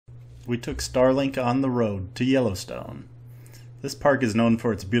we took Starlink on the road to Yellowstone. This park is known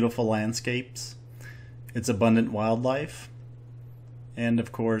for its beautiful landscapes, its abundant wildlife, and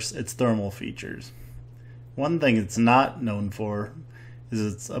of course its thermal features. One thing it's not known for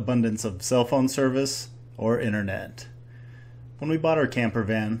is its abundance of cell phone service or internet. When we bought our camper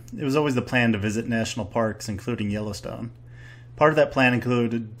van, it was always the plan to visit national parks, including Yellowstone. Part of that plan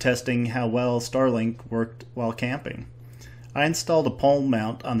included testing how well Starlink worked while camping. I installed a pole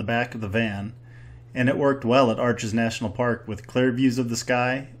mount on the back of the van, and it worked well at Arches National Park with clear views of the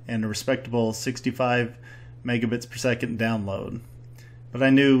sky and a respectable 65 megabits per second download. But I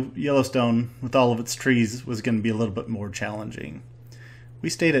knew Yellowstone, with all of its trees, was going to be a little bit more challenging. We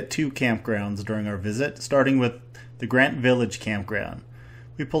stayed at 2 campgrounds during our visit, starting with the Grant Village Campground.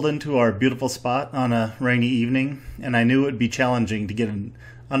 We pulled into our beautiful spot on a rainy evening, and I knew it would be challenging to get an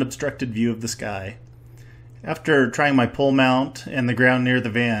unobstructed view of the sky. After trying my pole mount and the ground near the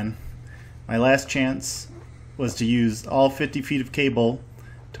van, my last chance was to use all 50 feet of cable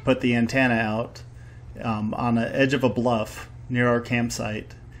to put the antenna out on the edge of a bluff near our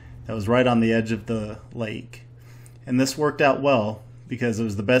campsite that was right on the edge of the lake. And this worked out well because it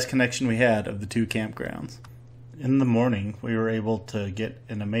was the best connection we had of the 2 campgrounds. In the morning, we were able to get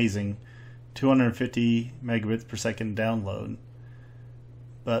an amazing 250 megabits per second download,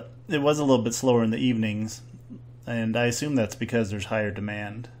 but it was a little bit slower in the evenings, and I assume that's because there's higher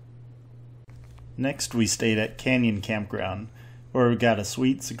demand. Next, we stayed at Canyon Campground, where we got a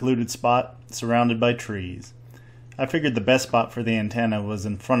sweet, secluded spot surrounded by trees. I figured the best spot for the antenna was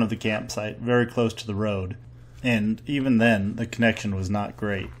in front of the campsite, very close to the road, and even then, the connection was not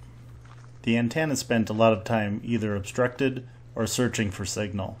great. The antenna spent a lot of time either obstructed or searching for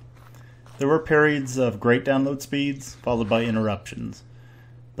signal. There were periods of great download speeds, followed by interruptions,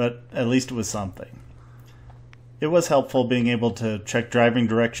 but at least it was something. It was helpful being able to check driving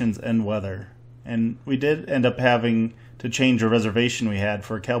directions and weather, and we did end up having to change a reservation we had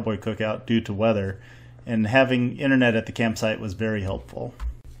for a cowboy cookout due to weather, and having internet at the campsite was very helpful.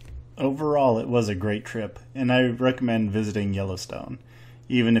 Overall, it was a great trip, and I recommend visiting Yellowstone,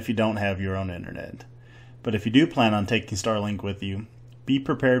 even if you don't have your own internet. But if you do plan on taking Starlink with you, be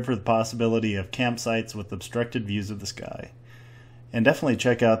prepared for the possibility of campsites with obstructed views of the sky. And definitely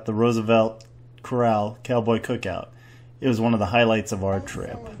check out the Roosevelt Corral Cowboy Cookout. It was one of the highlights of our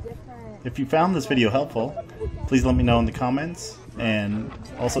trip. If you found this video helpful, please let me know in the comments, and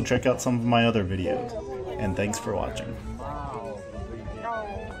also check out some of my other videos. And thanks for watching.